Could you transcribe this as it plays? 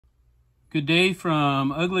Good day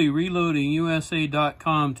from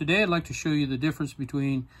UGLYReloadingUSA.com. Today I'd like to show you the difference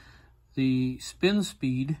between the spin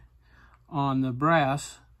speed on the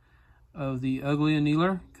brass of the UGLY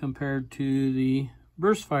annealer compared to the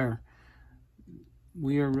burst fire.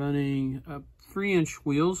 We are running 3-inch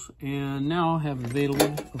wheels and now have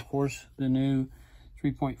available, of course, the new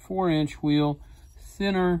 3.4-inch wheel.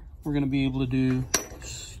 Thinner, we're going to be able to do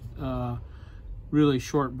really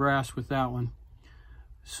short brass with that one.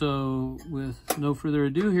 So with no further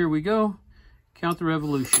ado, here we go. Count the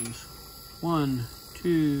revolutions. 1,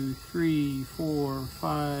 2, 3, 4,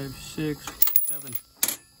 5, 6, 7.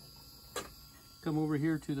 Come over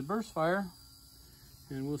here to the burst fire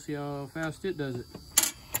and we'll see how fast it does it.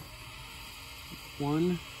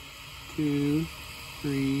 1, 2,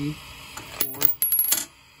 3, 4.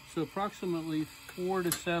 So approximately 4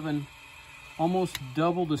 to 7, almost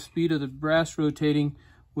double the speed of the brass rotating,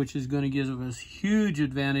 which is going to give us huge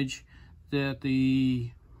advantage that the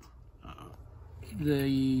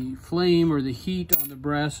flame or the heat on the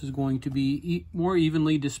brass is going to be more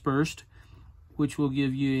evenly dispersed, which will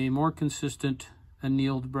give you a more consistent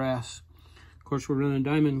annealed brass. Of course, we're running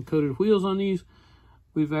diamond coated wheels on these.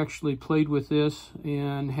 We've actually played with this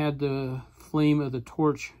and had the flame of the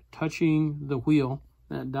torch touching the wheel,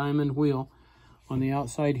 that diamond wheel on the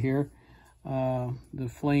outside here. The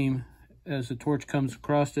flame as the torch comes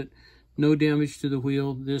across it, no damage to the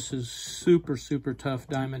wheel. This is super tough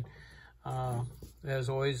diamond. As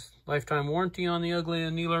always, lifetime warranty on the UGLY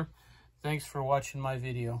annealer. Thanks for watching my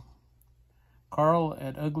video. Carl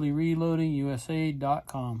at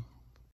UGLYReloadingUSA.com.